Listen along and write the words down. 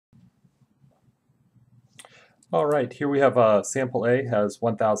All right, here we have sample A has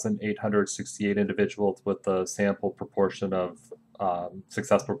 1,868 individuals with a sample proportion of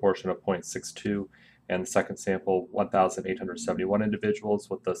success proportion of 0.62, and the second sample 1,871 individuals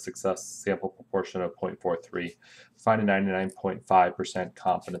with a success sample proportion of 0.43. Find a 99.5%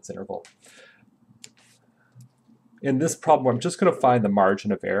 confidence interval. In this problem, I'm just going to find the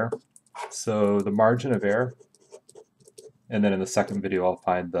margin of error. So the margin of error, and then in the second video, I'll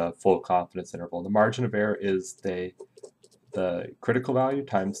find the full confidence interval. The margin of error is the critical value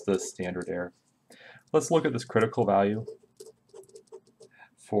times the standard error. Let's look at this critical value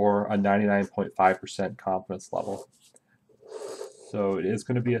for a 99.5% confidence level. So it is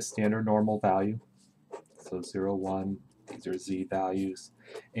going to be a standard normal value. So 0, 1, these are z values.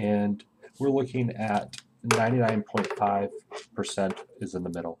 And we're looking at 99.5% is in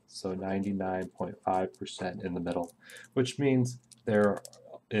the middle. So 99.5% in the middle, which means there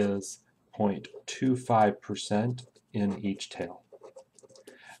is 0.25% in each tail.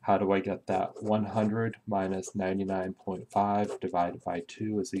 How do I get that? 100 minus 99.5 divided by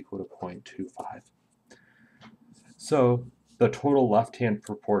 2 is equal to 0.25. So the total left-hand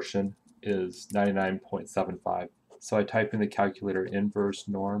proportion is 99.75. So I type in the calculator inverse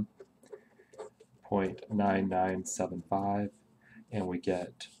norm, 0.9975, and we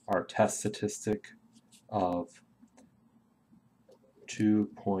get our test statistic of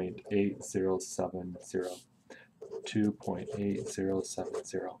 2.8070.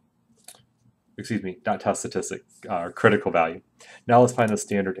 2.8070. Excuse me, not test statistic, critical value. Now let's find the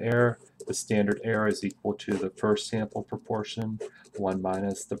standard error. The standard error is equal to the first sample proportion, 1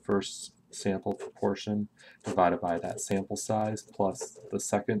 minus the first sample proportion divided by that sample size, plus the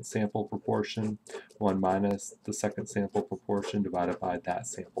second sample proportion, 1 minus the second sample proportion divided by that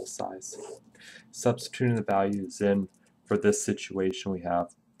sample size. Substituting the values in for this situation, we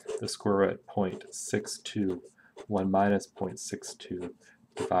have the square root at 0.62, 1 minus 0.62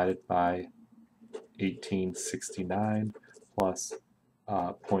 divided by 1869 plus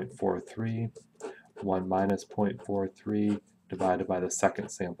 0.43, 1 minus 0.43 divided by the second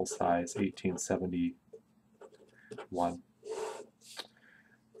sample size, 1871.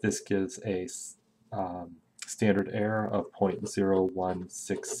 This gives a standard error of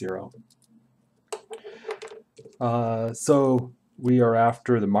 0.0160. So we are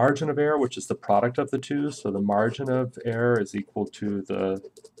after the margin of error, which is the product of the two. So the margin of error is equal to the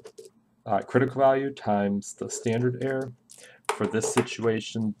critical value times the standard error. For this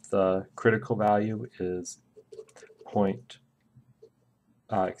situation, the critical value is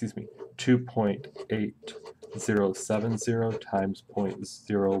 2.8070 times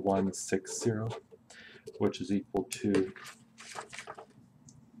 0.0160, which is equal to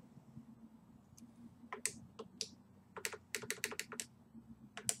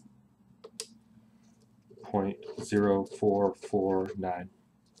 0.0449.